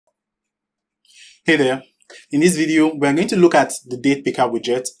Hey there. In this video, we're going to look at the Datepicker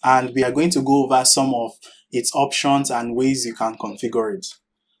widget and we are going to go over some of its options and ways you can configure it.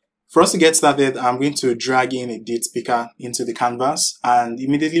 For us to get started, I'm going to drag in a Datepicker into the canvas and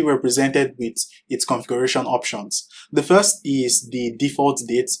immediately we're presented with its configuration options. The first is the default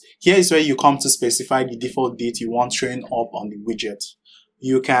date. Here is where you come to specify the default date you want showing up on the widget.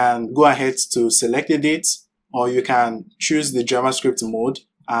 You can go ahead to select the date, or you can choose the JavaScript mode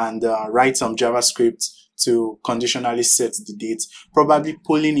and write some JavaScript to conditionally set the date, probably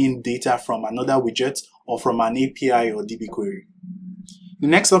pulling in data from another widget or from an API or DB query. The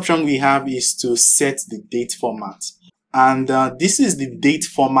next option we have is to set the date format. And this is the date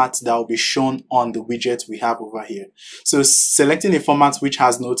format that will be shown on the widget we have over here. So selecting a format which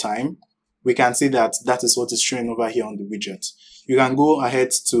has no time, we can see that that is what is showing over here on the widget. You can go ahead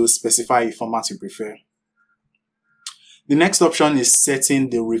to specify a format you prefer. The next option is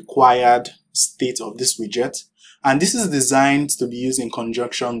setting the required state of this widget, and this is designed to be used in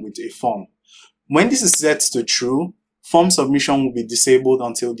conjunction with a form. When this is set to true, form submission will be disabled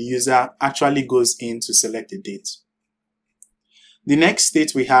until the user actually goes in to select a date. The next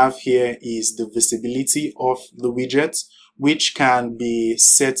state we have here is the visibility of the widget, which can be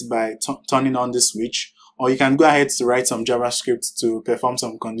set by turning on the switch, or you can go ahead to write some JavaScript to perform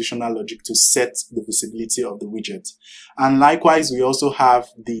some conditional logic to set the visibility of the widget. And likewise, we also have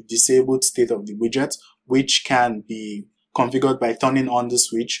the disabled state of the widget, which can be configured by turning on the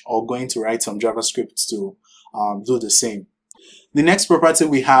switch or going to write some JavaScript to do the same. The next property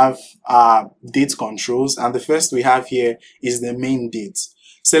we have are date controls, and the first we have here is the main date.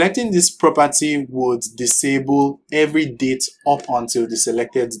 Selecting this property would disable every date up until the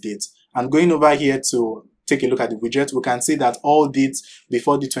selected date. And going over here to take a look at the widget, we can see that all dates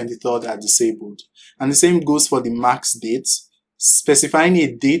before the 23rd are disabled. And the same goes for the max date. Specifying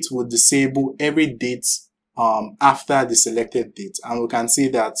a date would disable every date after the selected date. And we can see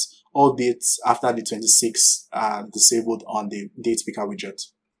that all dates after the 26th are disabled on the Datepicker widget.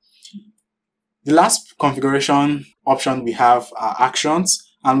 The last configuration option we have are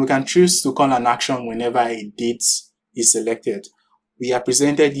actions, and we can choose to call an action whenever a date is selected. We are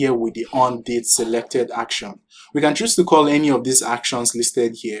presented here with the onDateSelected action. We can choose to call any of these actions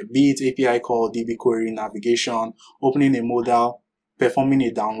listed here, be it API call, DB query, navigation, opening a modal, performing a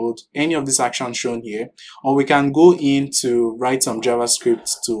download, any of these actions shown here, or we can go in to write some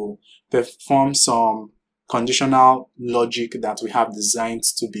JavaScript to perform some conditional logic that we have designed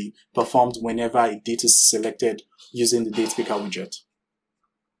to be performed whenever a date is selected using the Datepicker widget.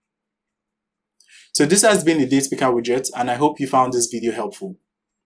 So this has been the Datepicker widget, and I hope you found this video helpful.